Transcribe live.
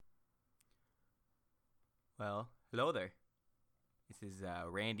Well, hello there. This is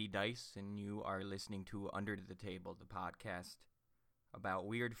Randy Dice, and you are listening to Under the Table, the podcast about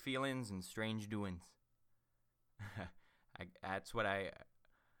weird feelings and strange doings. That's what I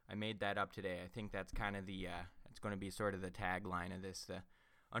made that up today. I think that's kind of it's going to be sort of the tagline of this,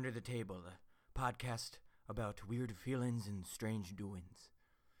 Under the Table, the podcast about weird feelings and strange doings.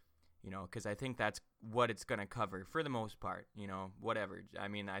 Because I think that's what it's going to cover for the most part, whatever. I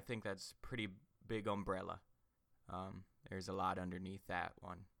mean, I think that's pretty big umbrella. There's a lot underneath that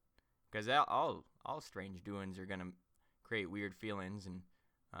one, because all strange doings are gonna create weird feelings, and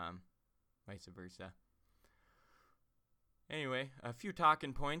vice versa. Anyway, a few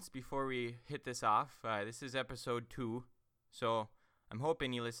talking points before we hit this off. This is episode 2, so I'm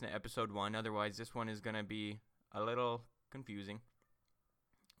hoping you listen to episode 1. Otherwise, this one is gonna be a little confusing,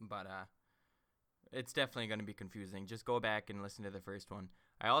 but it's definitely gonna be confusing. Just go back and listen to the first one.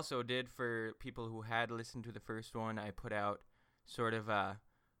 I also did, for people who had listened to the first one, I put out sort of a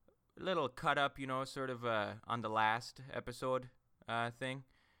little cut up, sort of on the last episode thing,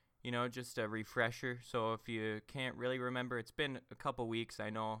 just a refresher. So if you can't really remember, it's been a couple weeks. I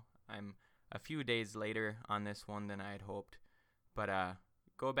know I'm a few days later on this one than I had hoped, but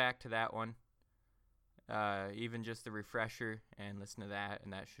go back to that one, even just the refresher, and listen to that,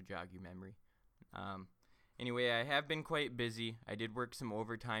 and that should jog your memory. Anyway, I have been quite busy. I did work some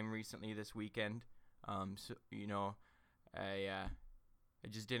overtime recently this weekend. So I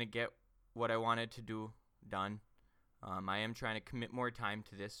just didn't get what I wanted to do done. I am trying to commit more time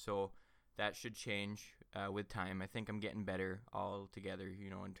to this, so that should change with time. I think I'm getting better all together,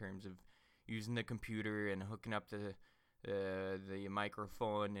 in terms of using the computer and hooking up the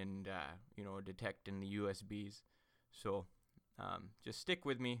microphone and detecting the USBs. So just stick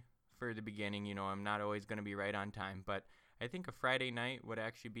with me for the beginning. I'm not always going to be right on time, but I think a Friday night would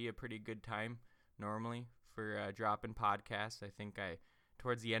actually be a pretty good time normally for dropping podcasts. I think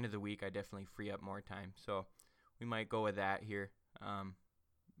towards the end of the week, I definitely free up more time, so we might go with that here.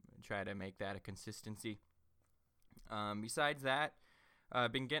 Try to make that a consistency. Besides that,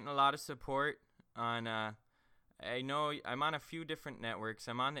 I've been getting a lot of support on I know I'm on a few different networks.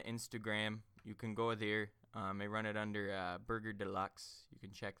 I'm on the Instagram. You can go there. I run it under Burger Deluxe. You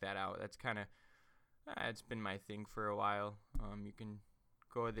can check that out. That's kind of it's been my thing for a while. You can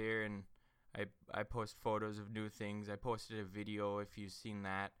go there, and I post photos of new things. I posted a video, if you've seen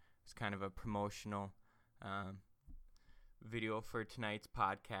that. It's kind of a promotional video for tonight's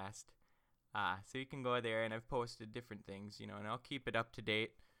podcast. So you can go there, and I've posted different things, and I'll keep it up to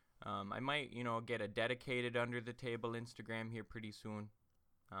date. I might, get a dedicated Under the Table Instagram here pretty soon.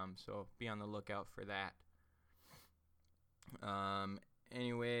 So be on the lookout for that.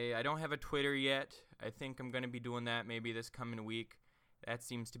 Anyway, I don't have a Twitter yet. I think I'm going to be doing that maybe this coming week. That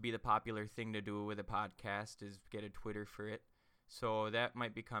seems to be the popular thing to do with a podcast, is get a Twitter for it. So that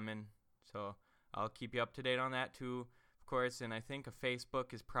might be coming. So I'll keep you up to date on that too, of course. And I think a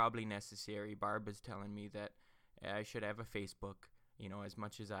Facebook is probably necessary. Barb is telling me that I should have a Facebook, as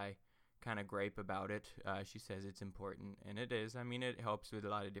much as I kind of gripe about it. She says it's important, and it is. I mean, it helps with a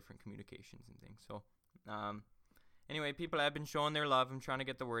lot of different communications and things. So, anyway, people have been showing their love. I'm trying to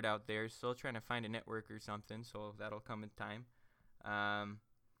get the word out there. Still trying to find a network or something, so that'll come in time.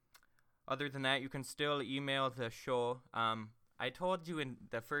 Other than that, you can still email the show. I told you in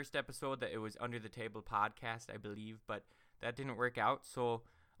the first episode that it was Under the Table Podcast, I believe, but that didn't work out. So,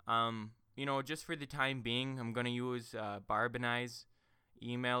 just for the time being, I'm going to use Barb and I's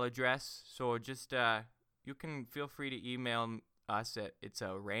email address. So just you can feel free to email us it's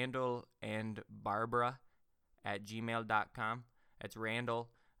Randall and Barbara at gmail.com. That's Randall,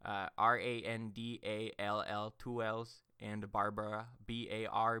 Randall, 2 L's, and Barbara,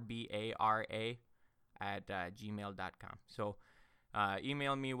 Barbara, at gmail.com. So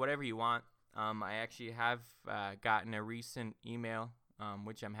email me whatever you want. I actually have gotten a recent email,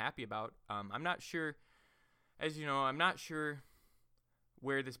 which I'm happy about. I'm not sure, as you know, I'm not sure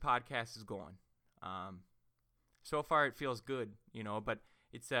where this podcast is going. So far it feels good, but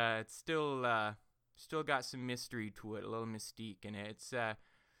it's still got some mystery to it, a little mystique, and it's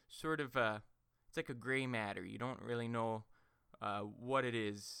sort of it's like a gray matter. You don't really know what it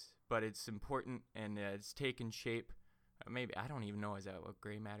is, but it's important, and it's taken shape. Maybe I don't even know, is that what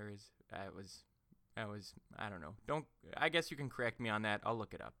gray matter is? That was I don't know. I guess you can correct me on that. I'll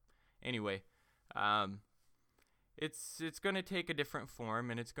look it up. Anyway, it's going to take a different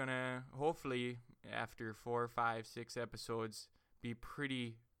form, and it's going to, hopefully, after 4, 5, 6 episodes, be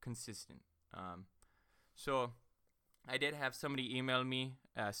pretty consistent. So I did have somebody email me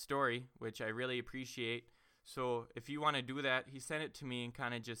a story, which I really appreciate. So if you want to do that, he sent it to me and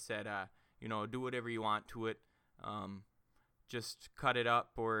kind of just said, do whatever you want to it. Just cut it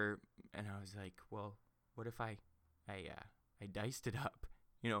up, and I was like, well, what if I diced it up,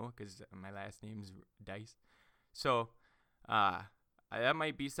 because my last name's Dice. So, that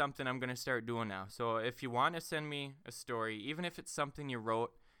might be something I'm going to start doing now. So if you want to send me a story, even if it's something you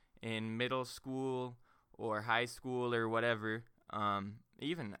wrote in middle school or high school or whatever,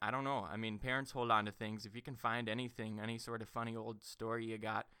 even, I don't know. I mean, parents hold on to things. If you can find anything, any sort of funny old story you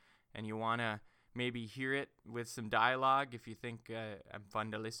got, and you want to maybe hear it with some dialogue, if you think I'm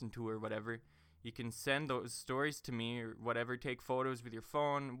fun to listen to or whatever, you can send those stories to me or whatever. Take photos with your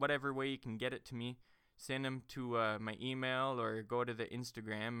phone, whatever way you can get it to me. Send them to my email or go to the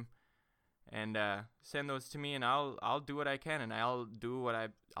Instagram and send those to me, and I'll do what I can, and I'll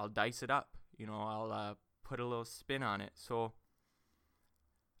dice it up. I'll put a little spin on it. So,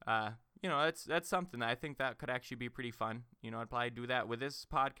 that's something that I think that could actually be pretty fun. I'd probably do that with this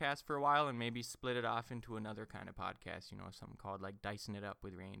podcast for a while and maybe split it off into another kind of podcast, something called like Dicing It Up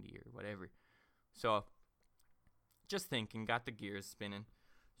with Randy or whatever. So, just thinking, got the gears spinning.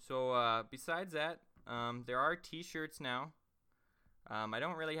 So, besides that, there are t-shirts now. I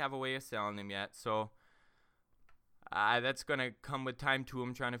don't really have a way of selling them yet, so that's going to come with time too.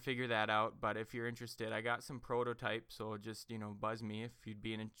 I'm trying to figure that out, but if you're interested, I got some prototypes, so just, buzz me if you'd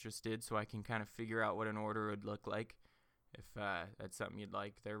be interested so I can kind of figure out what an order would look like, if that's something you'd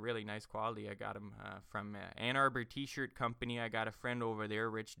like. They're really nice quality. I got them from Ann Arbor T-Shirt Company. I got a friend over there,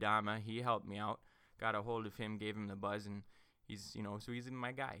 Rich Dama. He helped me out. Got a hold of him, gave him the buzz, and he's, so he's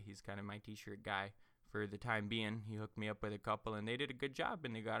my guy. He's kind of my T-shirt guy for the time being. He hooked me up with a couple, and they did a good job,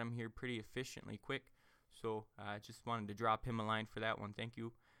 and they got him here pretty efficiently quick. So I just wanted to drop him a line for that one. Thank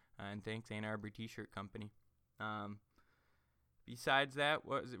you, and thanks Ann Arbor T-Shirt Company. Besides that,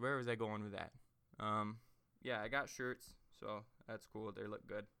 where was I going with that? Yeah, I got shirts, so that's cool. They look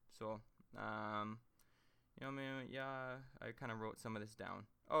good. So, I kind of wrote some of this down.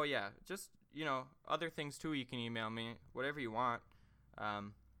 Oh yeah, just other things too. You can email me whatever you want.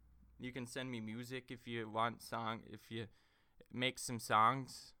 You can send me music if you want if you make some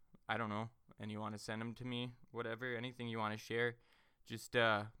songs, I don't know, and you want to send them to me, whatever, anything you want to share. Just,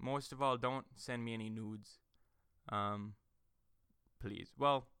 most of all, don't send me any nudes. Please.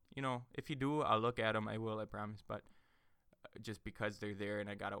 Well, if you do, I'll look at them. I will, I promise, but just because they're there and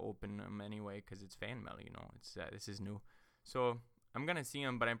I got to open them anyway because it's fan mail, it's, this is new. So I'm going to see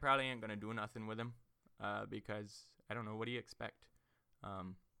them, but I probably ain't going to do nothing with them, because I don't know. What do you expect?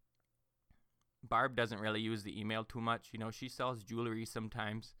 Barb doesn't really use the email too much. She sells jewelry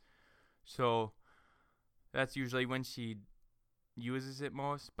sometimes. So that's usually when she uses it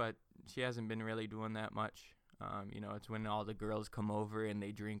most, but she hasn't been really doing that much. It's when all the girls come over and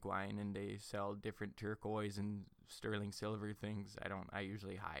they drink wine and they sell different turquoise and sterling silver things. I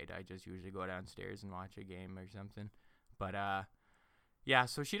usually hide. I just usually go downstairs and watch a game or something. But, yeah,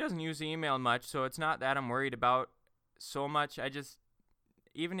 so she doesn't use the email much, so it's not that I'm worried about so much.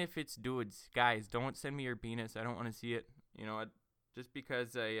 Even if it's dudes, guys, don't send me your penis. I don't want to see it. Just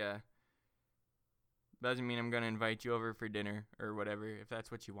because doesn't mean I'm going to invite you over for dinner or whatever, if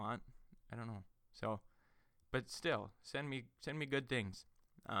that's what you want. I don't know. So, but still, send me good things.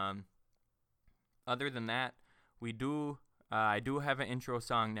 Other than that, I do have an intro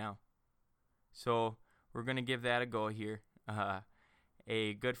song now. So, we're going to give that a go here.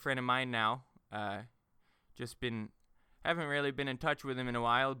 A good friend of mine now, haven't really been in touch with him in a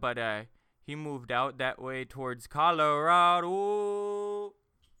while, but he moved out that way towards Colorado.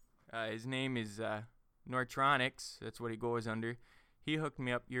 His name is Nortronics. That's what he goes under. He hooked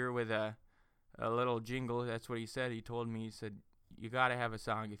me up here with a little jingle. That's what he said. He told me, he said, you got to have a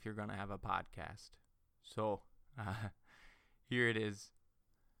song if you're going to have a podcast. So here it is,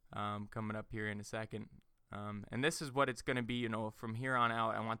 coming up here in a second. And this is what it's going to be, from here on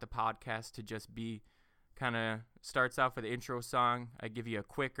out. I want the podcast to just be kind of starts off with the intro song. I give you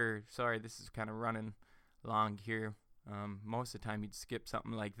sorry, this is kind of running long here. Most of the time you'd skip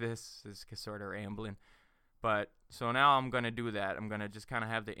something like this. This is sort of rambling. But, so now I'm going to do that. I'm going to just kind of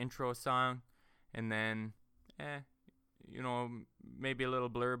have the intro song and then, maybe a little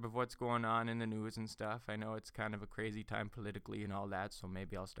blurb of what's going on in the news and stuff. I know it's kind of a crazy time politically and all that, so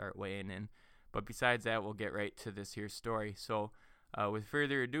maybe I'll start weighing in. But besides that, we'll get right to this here story. So, with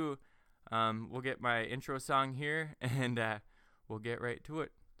further ado, we'll get my intro song here, and we'll get right to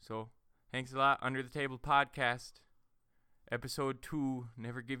it. So, thanks a lot. Under the Table Podcast, Episode 2,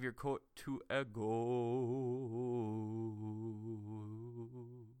 Never Give Your Coat to a Ghost.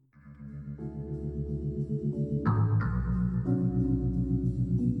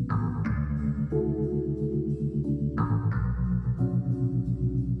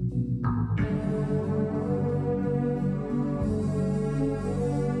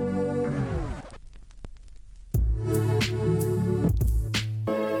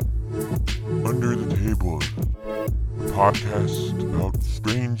 about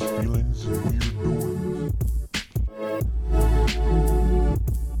strange feelings and weird doings.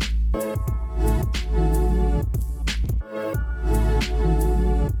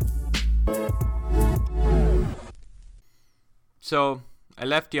 So I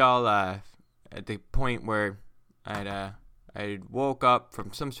left y'all at the point where I woke up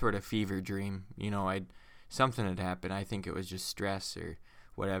from some sort of fever dream. Something had happened. I think it was just stress or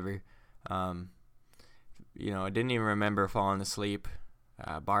whatever. I didn't even remember falling asleep.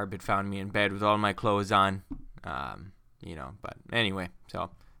 Barb had found me in bed with all my clothes on. But anyway, so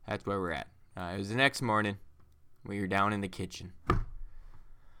that's where we're at. It was the next morning. We were down in the kitchen.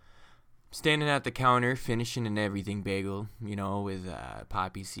 Standing at the counter, finishing an everything bagel, with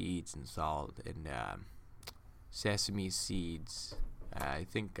poppy seeds and salt and sesame seeds. I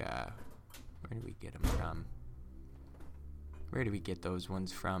think, where did we get them from? Where did we get those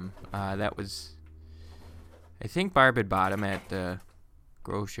ones from? I think Barb had bought them at the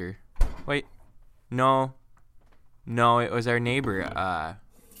grocer. Wait, no, it was our neighbor. I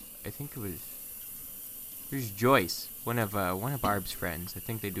think it was Joyce, one of Barb's friends. I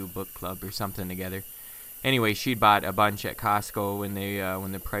think they do book club or something together. Anyway, she'd bought a bunch at Costco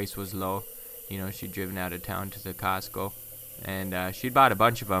when the price was low. She'd driven out of town to the Costco, and she'd bought a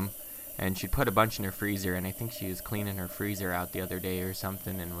bunch of them, and she'd put a bunch in her freezer. And I think she was cleaning her freezer out the other day or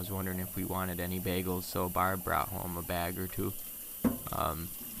something, and was wondering if we wanted any bagels. So Barb brought home a bag or two.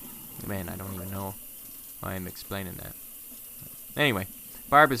 Man, I don't even know why I'm explaining that. Anyway,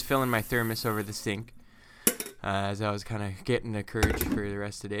 Barb is filling my thermos over the sink. As I was kind of getting the courage for the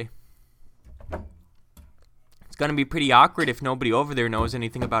rest of the day. It's going to be pretty awkward if nobody over there knows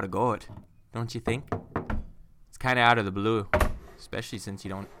anything about a goat, don't you think? It's kind of out of the blue, especially since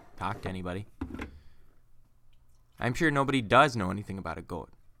you don't talk to anybody. I'm sure nobody does know anything about a goat.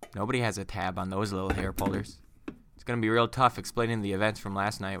 Nobody has a tab on those little hair pullers. It's going to be real tough explaining the events from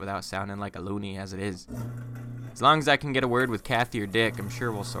last night without sounding like a loony as it is. As long as I can get a word with Kathy or Dick, I'm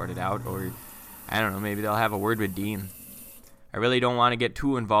sure we'll sort it out, or I don't know, maybe they'll have a word with Dean. I really don't want to get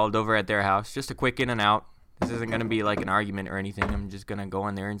too involved over at their house. Just a quick in and out. This isn't going to be like an argument or anything. I'm just going to go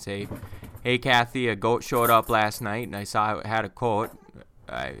in there and say, hey, Kathy, a goat showed up last night, and I saw it had a coat.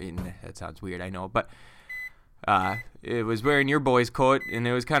 That sounds weird, I know. But it was wearing your boy's coat, and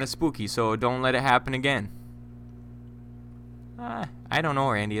it was kind of spooky, so don't let it happen again. I don't know,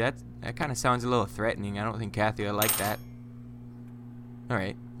 Randy. That kind of sounds a little threatening. I don't think Kathy would like that. All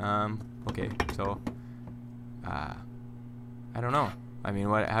right. Okay, so, I don't know. I mean,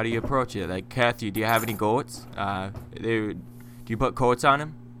 how do you approach it? Like, Kathy, do you have any goats? Do you put coats on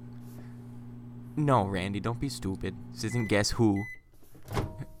them? No, Randy, don't be stupid. This isn't Guess Who.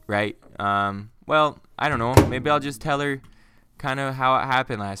 Right? Well, I don't know. Maybe I'll just tell her kind of how it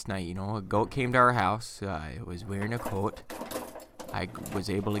happened last night. A goat came to our house. It was wearing a coat. I was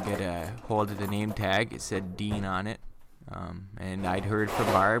able to get a hold of the name tag. It said Dean on it. And I'd heard from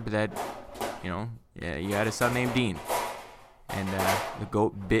Barb that, you had a son named Dean. And the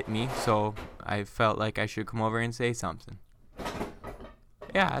goat bit me, so I felt like I should come over and say something.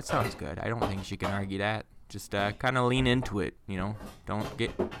 Yeah, that sounds good. I don't think she can argue that. Just kind of lean into it, Don't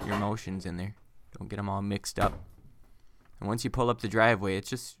get your emotions in there. Don't get them all mixed up. And once you pull up the driveway, it's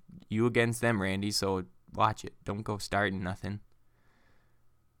just you against them, Randy, so watch it. Don't go starting nothing.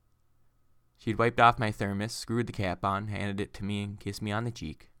 She'd wiped off my thermos, screwed the cap on, handed it to me, and kissed me on the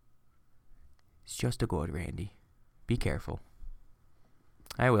cheek. It's just a goat, Randy. Be careful.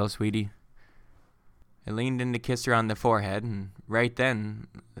 I will, sweetie. I leaned in to kiss her on the forehead, and right then,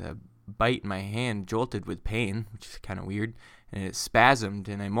 the bite in my hand jolted with pain, which is kind of weird, and it spasmed,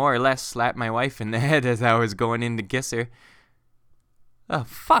 and I more or less slapped my wife in the head as I was going in to kiss her. Oh,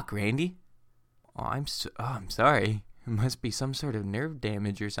 fuck, Randy. Oh, I'm sorry. It must be some sort of nerve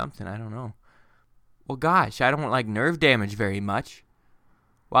damage or something, I don't know. Well, gosh, I don't like nerve damage very much.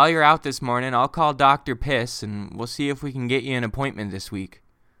 While you're out this morning, I'll call Dr. Piss, and we'll see if we can get you an appointment this week.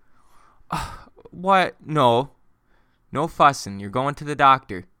 What? No. No fussing. You're going to the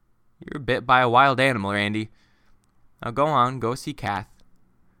doctor. You're bit by a wild animal, Randy. Now go on, go see Kath.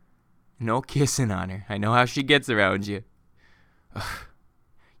 No kissing on her. I know how she gets around you.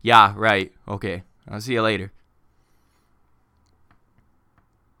 Yeah, right. Okay. I'll see you later.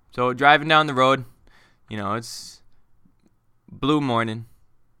 So driving down the road, it's blue morning.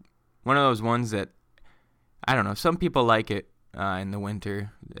 One of those ones that, I don't know, some people like it in the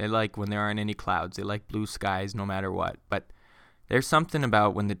winter. They like when there aren't any clouds. They like blue skies no matter what. But there's something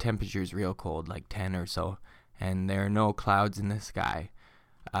about when the temperature's real cold, like 10 or so, and there are no clouds in the sky.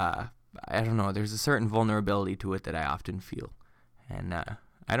 I don't know, there's a certain vulnerability to it that I often feel. And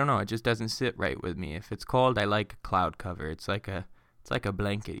I don't know, it just doesn't sit right with me. If it's cold, I like a cloud cover. It's like a It's like a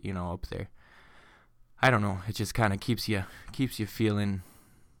blanket, up there. I don't know. It just kind of keeps you feeling.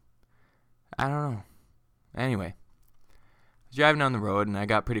 I don't know. Anyway, I was driving down the road and I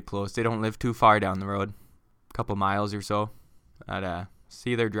got pretty close. They don't live too far down the road, a couple miles or so. I'd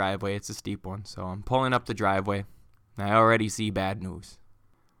see their driveway. It's a steep one, so I'm pulling up the driveway. And I already see bad news.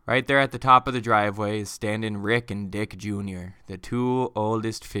 Right there at the top of the driveway is standing Rick and Dick Jr., the two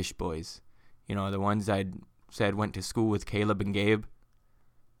oldest fish boys. The ones I'd said went to school with Caleb and Gabe.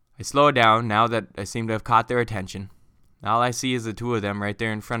 I slow down now that I seem to have caught their attention. All I see is the two of them right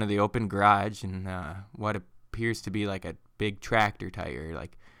there in front of the open garage and what appears to be like a big tractor tire,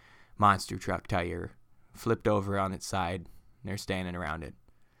 like monster truck tire, flipped over on its side. They're standing around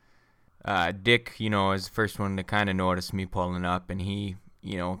it. Dick, is the first one to kind of notice me pulling up, and he,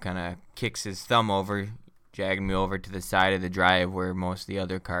 kind of kicks his thumb over, dragging me over to the side of the drive where most of the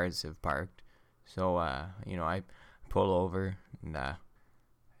other cars have parked. So, I pull over and I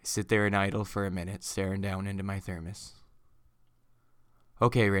sit there and idle for a minute, staring down into my thermos.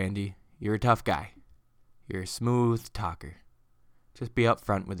 Okay, Randy, you're a tough guy. You're a smooth talker. Just be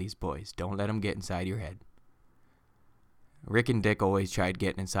upfront with these boys. Don't let them get inside your head. Rick and Dick always tried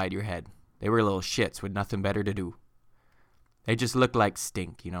getting inside your head. They were little shits with nothing better to do. They just looked like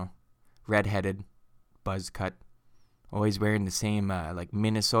stink, Red-headed, buzz cut, always wearing the same, like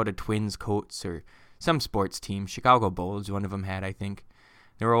Minnesota Twins coats or some sports team. Chicago Bulls, one of them had, I think.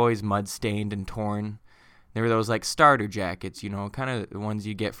 They were always mud-stained and torn. They were those, like, starter jackets, kind of the ones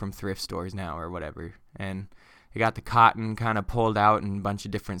you get from thrift stores now or whatever. And they got the cotton kind of pulled out in a bunch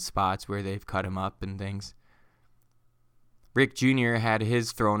of different spots where they've cut them up and things. Rick Jr. had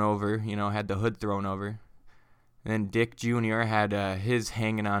his thrown over, had the hood thrown over. And then Dick Jr. had his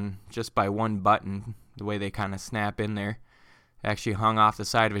hanging on just by one button, the way they kind of snap in there. Actually hung off the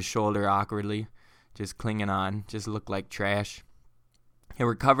side of his shoulder awkwardly, just clinging on, just looked like trash. They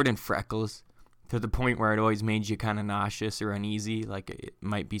were covered in freckles, to the point where it always made you kind of nauseous or uneasy, like it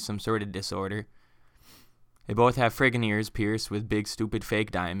might be some sort of disorder. They both have friggin' ears pierced with big stupid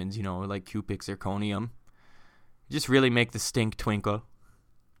fake diamonds, like Cupid's zirconium. Just really make the stink twinkle.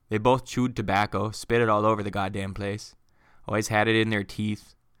 They both chewed tobacco, spit it all over the goddamn place. Always had it in their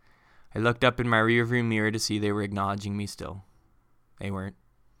teeth. I looked up in my rearview mirror to see they were acknowledging me still. They weren't.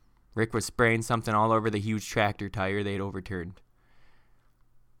 Rick was spraying something all over the huge tractor tire they'd overturned.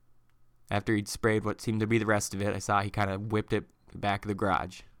 After he'd sprayed what seemed to be the rest of it, I saw he kind of whipped it back of the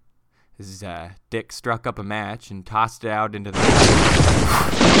garage. His Dick struck up a match and tossed it out into the...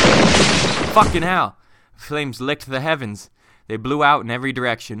 Fucking hell! Flames licked the heavens. They blew out in every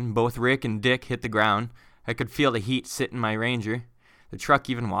direction. Both Rick and Dick hit the ground. I could feel the heat sit in my Ranger. The truck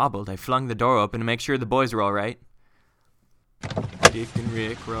even wobbled. I flung the door open to make sure the boys were all right. Dick and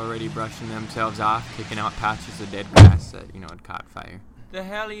Rick were already brushing themselves off, kicking out patches of dead grass that, had caught fire. The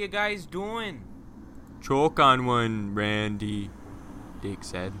hell are you guys doing? Choke on one, Randy, Dick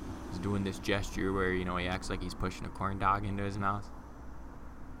said. He's doing this gesture where, he acts like he's pushing a corn dog into his mouth.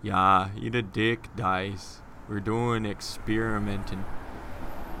 Yeah, eat a dick, Dice. We're doing experimenting.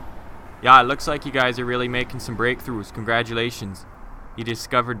 Yeah, it looks like you guys are really making some breakthroughs. Congratulations. You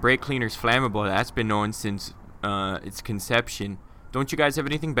discovered brake cleaner's flammable. That's been known since its conception. Don't you guys have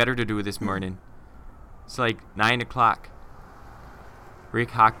anything better to do this morning? It's like 9 o'clock.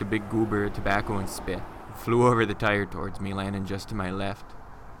 Rick hocked a big goober of tobacco and spit. It flew over the tire towards me, landing just to my left.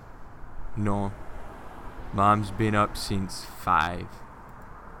 No. Mom's been up since 5.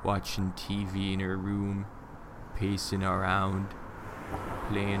 Watching TV in her room. Pacing around.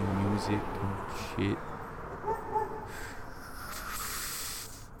 Playing music and shit.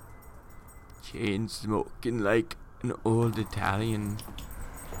 Chain smoking like an old Italian.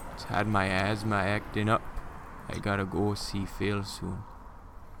 It's had my asthma acting up. I gotta go see Phil soon.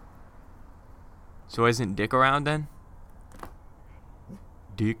 So isn't Dick around then?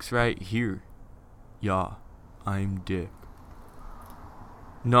 Dick's right here. Yeah, I'm Dick.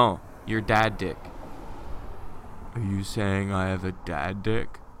 No, you're Dad Dick. Are you saying I have a dad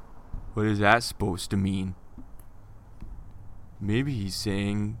dick? What is that supposed to mean? Maybe he's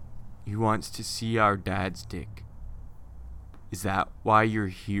saying he wants to see our dad's dick. Is that why you're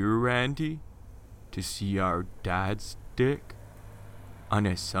here, Randy? To see our dad's dick? On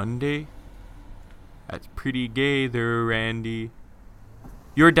a Sunday? That's pretty gay there, Randy.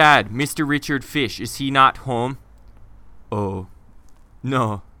 Your dad, Mr. Richard Fish, is he not home? Oh,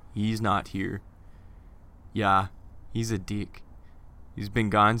 no, he's not here. Yeah, he's a dick. He's been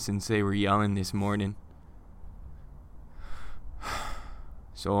gone since they were yelling this morning.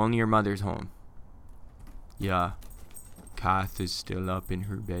 So only your mother's home. Yeah, Kath is still up in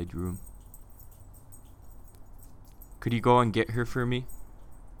her bedroom. Could you go and get her for me?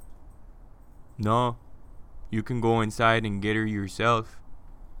 No, you can go inside and get her yourself.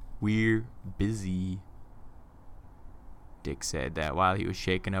 We're busy. Dick said that while he was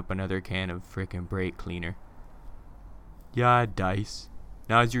shaking up another can of frickin' brake cleaner. Yeah, Dice.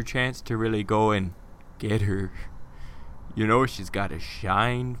 Now's your chance to really go and get her. You know she's got a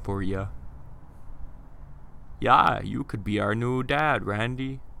shine for ya. Yeah, you could be our new dad,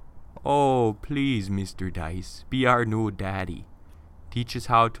 Randy. Oh, please, Mr. Dice, be our new daddy. Teach us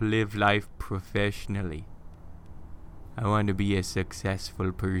how to live life professionally. I want to be a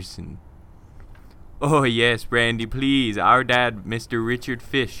successful person. Oh, yes, Randy, please. Our dad, Mr. Richard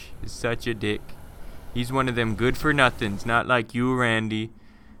Fish, is such a dick. He's one of them good-for-nothings, not like you, Randy.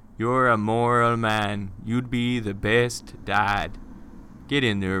 You're a moral man. You'd be the best dad. Get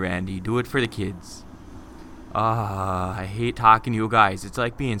in there, Randy. Do it for the kids. I hate talking to you guys. It's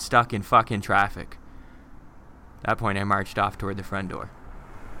like being stuck in fucking traffic. At that point, I marched off toward the front door.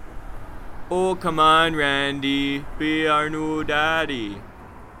 Oh, come on, Randy. Be our new daddy.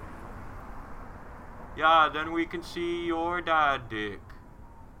 Yeah, then we can see your dad, Dick.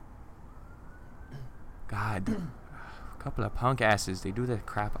 God, a couple of punk asses. They do that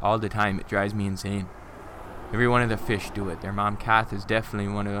crap all the time. It drives me insane. Every one of the fish do it. Their mom, Kath, is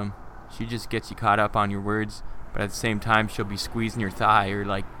definitely one of them. She just gets you caught up on your words, but at the same time, she'll be squeezing your thigh or,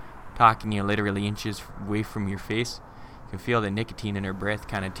 like, talking you literally inches away from your face. You can feel the nicotine in her breath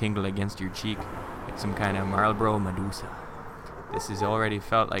kind of tingle against your cheek, like some kind of Marlboro Medusa. This has already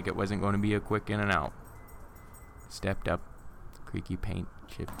felt like it wasn't going to be a quick in and out. Stepped up, creaky paint,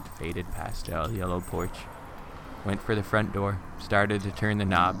 chipped, faded pastel yellow porch. Went for the front door, started to turn the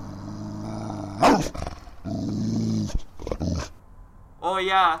knob. Oh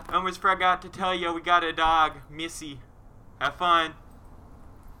yeah, I almost forgot to tell you we got a dog, Missy. Have fun.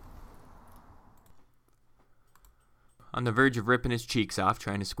 On the verge of ripping his cheeks off,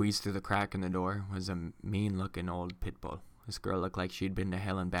 trying to squeeze through the crack in the door, was a mean-looking old pit bull. This girl looked like she'd been to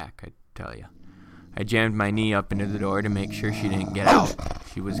hell and back, I tell you. I jammed my knee up into the door to make sure she didn't get out.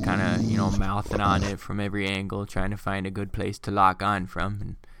 She was kind of, mouthing on it from every angle, trying to find a good place to lock on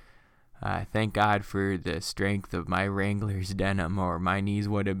from. And thank God for the strength of my Wrangler's denim, or my knees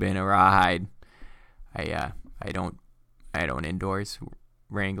would have been a rawhide. I don't endorse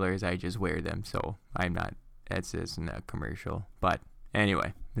Wranglers. I just wear them, so I'm not. That's isn't a commercial. But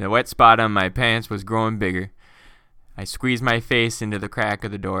anyway, the wet spot on my pants was growing bigger. I squeezed my face into the crack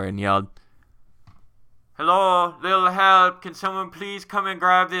of the door and yelled, "Hello, little help. Can someone please come and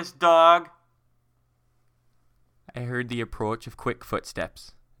grab this dog?" I heard the approach of quick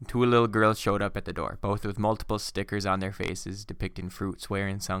footsteps. Two little girls showed up at the door, both with multiple stickers on their faces depicting fruits,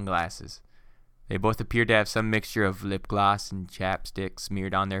 wearing sunglasses. They both appeared to have some mixture of lip gloss and chapstick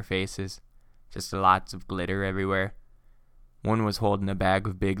smeared on their faces. Just lots of glitter everywhere. One was holding a bag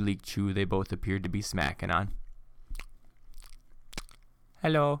of Big League Chew they both appeared to be smacking on.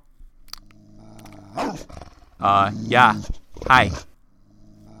 Hello. Yeah. Hi.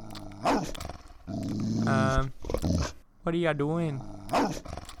 What are you doing?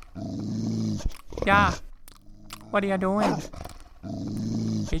 Yeah. What are you doing?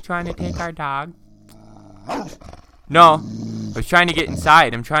 You trying to take our dog? No. I was trying to get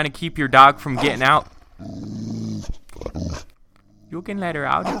inside. I'm trying to keep your dog from getting out. You can let her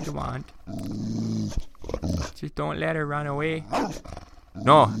out if you want. Just don't let her run away.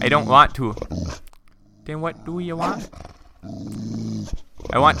 No, I don't want to. Then what do you want?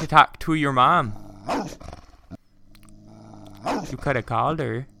 I want to talk to your mom. You could have called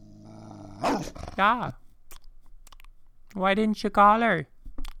her. Yeah. Why didn't you call her?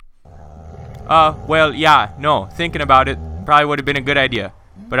 Well, yeah, no. Thinking about it, probably would have been a good idea.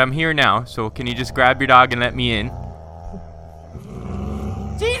 But I'm here now, so can you just grab your dog and let me in?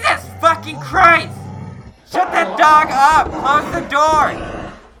 Jesus fucking Christ! Shut that dog up! Close the door!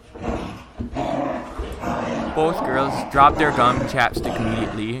 Both girls dropped their gum and chapstick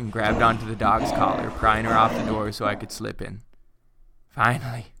immediately and grabbed onto the dog's collar, prying her off the door so I could slip in.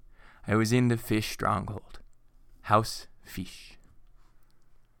 Finally, I was in the fish stronghold. House Fish.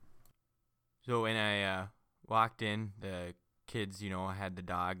 So when I walked in, the kids, had the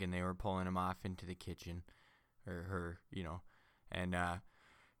dog and they were pulling him off into the kitchen. Or her, and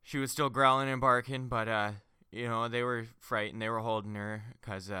she was still growling and barking, but they were frightened. They were holding her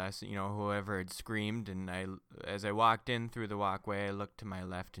because, whoever had screamed. And as I walked in through the walkway, I looked to my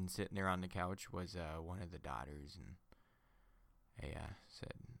left, and sitting there on the couch was one of the daughters. And I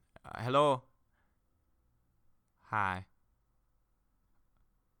said, hello. Hi.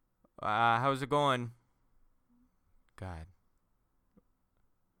 How's it going? God.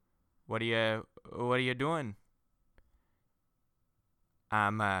 What are you doing?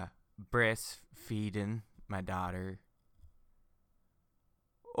 I'm breastfeeding my daughter.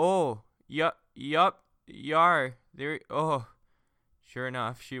 Oh, yup, yar. There. Oh, sure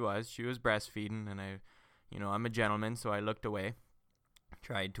enough, she was. She was breastfeeding, and I'm a gentleman, so I looked away.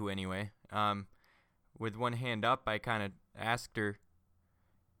 Tried to anyway. With one hand up, I kind of asked her,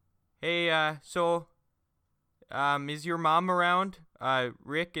 "Hey, is your mom around?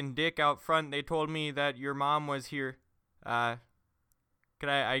 Rick and Dick out front, they told me that your mom was here. I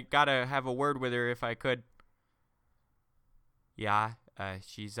gotta have a word with her if I could." "Yeah,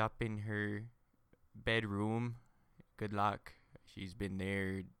 she's up in her bedroom. Good luck. She's been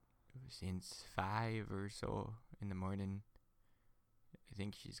there since 5 or so in the morning. I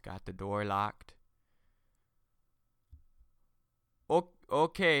think she's got the door locked."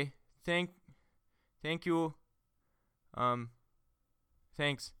 Okay. Thank you.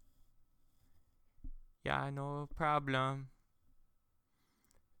 Thanks. Yeah, no problem.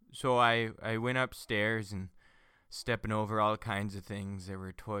 So I went upstairs and stepping over all kinds of things. There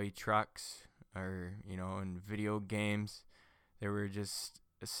were toy trucks and video games. There were just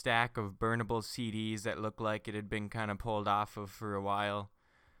a stack of burnable CDs that looked like it had been kind of pulled off of for a while.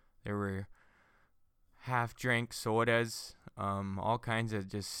 There were half-drank sodas, all kinds of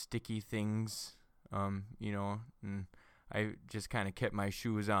just sticky things, and I just kind of kept my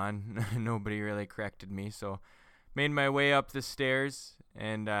shoes on. Nobody really corrected me, so made my way up the stairs,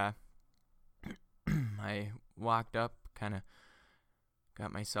 and I walked up, kind of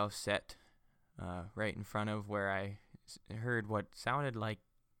got myself set right in front of where I heard what sounded like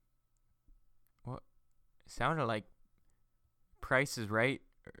Price is Right.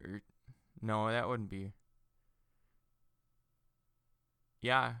 Or, no, that wouldn't be.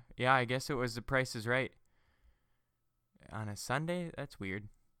 Yeah, I guess it was The Price is Right. On a Sunday? That's weird.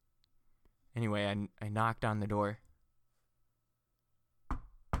 Anyway, I knocked on the door.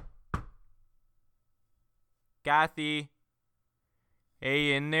 "Kathy?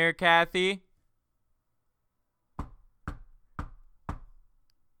 Hey, in there, Kathy?"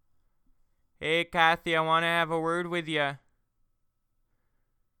 "Hey, Kathy, I want to have a word with you."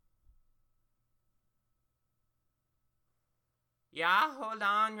 "Yeah, hold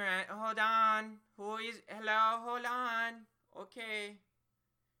on. Hello, hold on. Okay.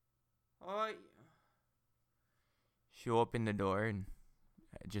 Oh." She opened the door and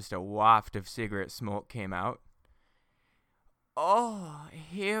just a waft of cigarette smoke came out. "Oh,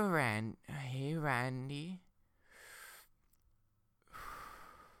 hey, Randy.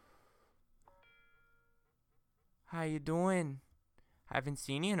 How you doing? Haven't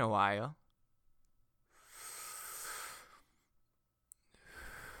seen you in a while."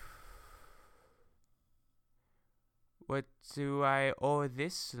 "What do I owe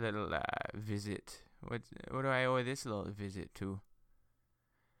this little visit? What do I owe this little visit to?"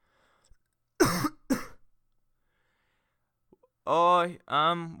 "Oh,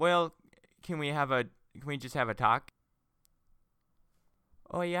 well, can we just have a talk?"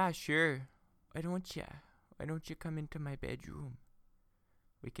 "Oh yeah, sure. Why don't you come into my bedroom?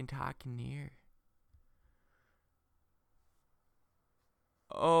 We can talk in here."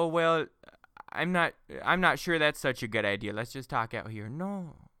 "Oh, well, I'm not sure that's such a good idea. Let's just talk out here."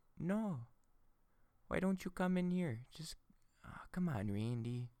 No. Why don't you come in here? Just, come on,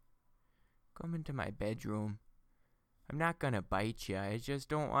 Randy. Come into my bedroom. I'm not gonna bite you. I just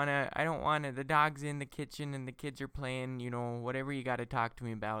don't wanna. I don't wanna. The dog's in the kitchen and the kids are playing. Whatever you gotta talk to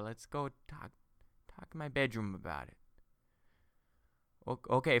me about. Let's go talk in my bedroom about it.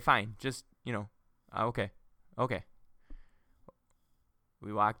 Okay, fine. Just, okay.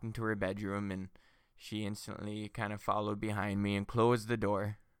 We walked into her bedroom, and she instantly kind of followed behind me and closed the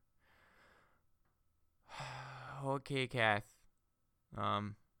door. "Okay, Kath.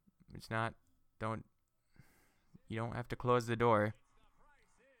 You don't have to close the door."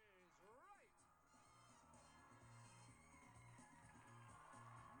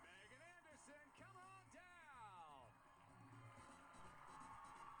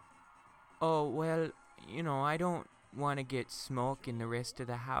 "Oh, well, I don't want to get smoke in the rest of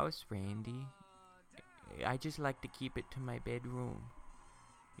the house, Randy. I just like to keep it to my bedroom.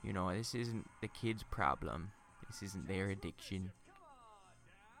 This isn't the kids' problem. This isn't their addiction."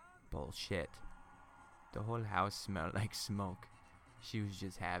 Bullshit. The whole house smelled like smoke. She was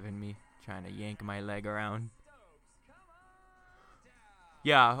just having me, trying to yank my leg around.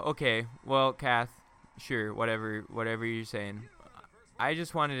 "Yeah, okay. Well, Kath, sure, whatever you're saying. I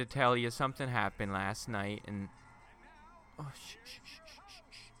just wanted to tell you something happened last night, and..." "Oh, shh.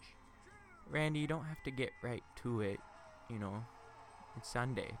 Randy, you don't have to get right to it. It's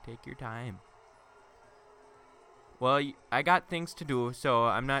Sunday. Take your time." Well, I got things to do, so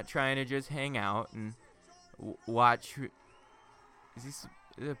I'm not trying to just hang out and watch. Is this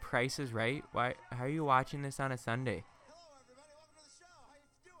The Price is Right? Why? How are you watching this on a Sunday?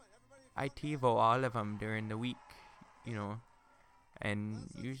 I TiVo all of them during the week, and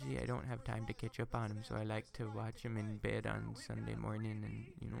usually I don't have time to catch up on them, so I like to watch them in bed on Sunday morning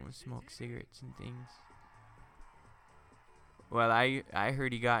and, smoke cigarettes and things. Well, I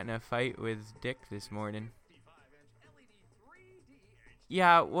heard he got in a fight with Dick this morning.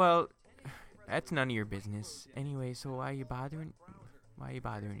 Yeah, well, that's none of your business. Anyway, so why are you bothering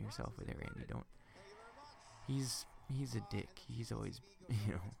yourself with it, Randy? Don't. He's a dick. He's always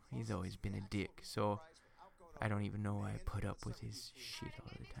been a dick. So I don't even know why I put up with his shit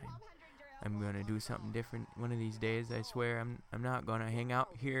all the time. I'm gonna do something different one of these days. I swear I'm not gonna hang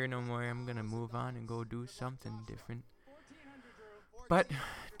out here no more. I'm gonna move on and go do something different. But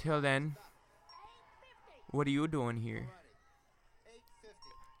till then, what are you doing here?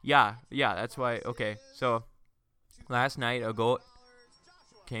 Yeah, that's why. Okay, so last night a goat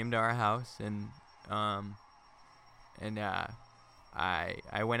came to our house, and I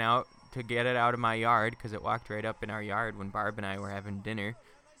went out to get it out of my yard because it walked right up in our yard when Barb and I were having dinner,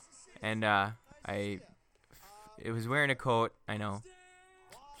 and it was wearing a coat. I know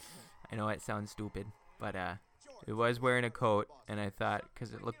it sounds stupid, but it was wearing a coat, and I thought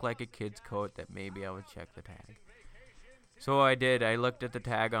because it looked like a kid's coat that maybe I would check the tag. So I did. I looked at the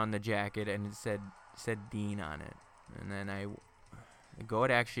tag on the jacket, and it said Dean on it. And then the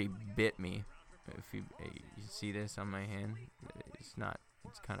goat actually bit me. If you see this on my hand, it's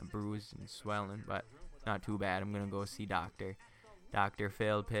kind of bruised and swelling, but it's not too bad. I'm gonna go see Dr.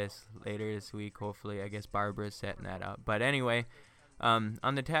 Phil Piss later this week. Hopefully, I guess Barbara's setting that up. But anyway, on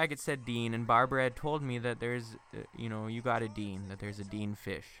the tag it said Dean, and Barbara had told me that there's, you got a Dean, that there's a Dean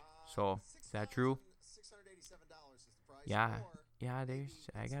fish. So is that true? Yeah,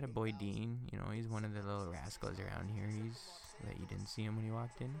 I got a boy Dean. He's one of the little rascals around here. That you didn't see him when you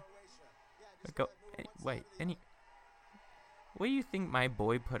walked in. What do you think my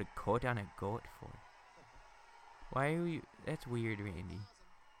boy put a coat on a goat for? Why are you? That's weird, Randy.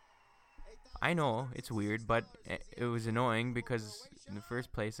 I know it's weird, but it was annoying because in the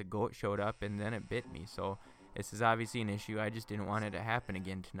first place a goat showed up and then it bit me. So this is obviously an issue. I just didn't want it to happen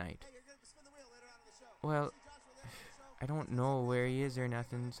again tonight. Well, I don't know where he is or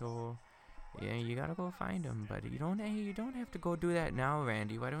nothing, so yeah, you gotta go find him. But you don't have to go do that now,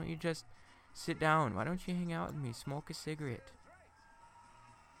 Randy. Why don't you just sit down? Why don't you hang out with me? Smoke a cigarette.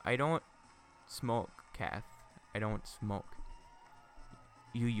 I don't smoke, Kath. I don't smoke.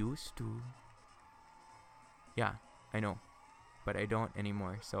 You used to. Yeah, I know, but I don't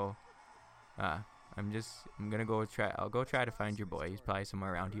anymore. So, I'm gonna go try. I'll go try to find your boy. He's probably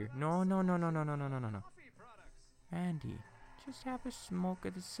somewhere around here. No. Randy, just have a smoke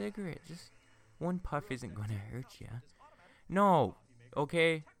of the cigarette. Just one puff isn't gonna hurt you. No,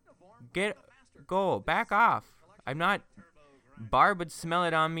 okay. Go, back off. I'm not. Barb would smell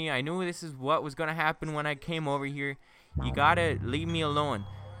it on me. I knew this is what was gonna happen when I came over here. You gotta leave me alone.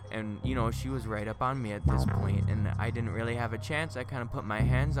 And, she was right up on me at this point, and I didn't really have a chance. I kind of put my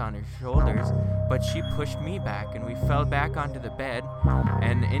hands on her shoulders, but she pushed me back, and we fell back onto the bed,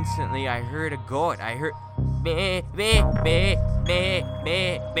 and instantly I heard a goat. I heard, "Bah, bah, bah, bah,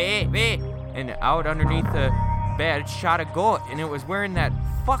 bah, bah, bah," and out underneath the bed shot a goat, and it was wearing that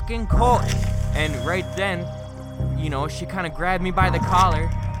fucking coat. And right then, she kind of grabbed me by the collar,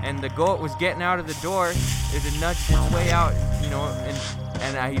 and the goat was getting out of the door. It had nudged its way out,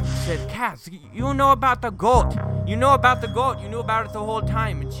 and I said, "Cass, you know about the goat. You know about the goat. You knew about it the whole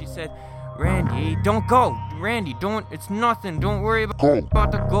time." And she said, "Randy, don't go. Randy, don't. It's nothing. Don't worry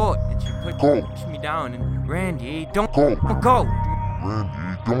about the goat." And she pushed me down. And Randy, don't go. Don't go.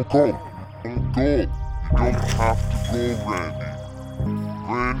 Randy, don't go. Don't go. You don't have to go, Randy.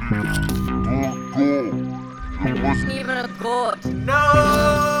 Randy, don't go. It wasn't even a goat. No!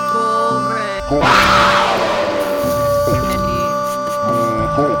 Go, Randy. Go.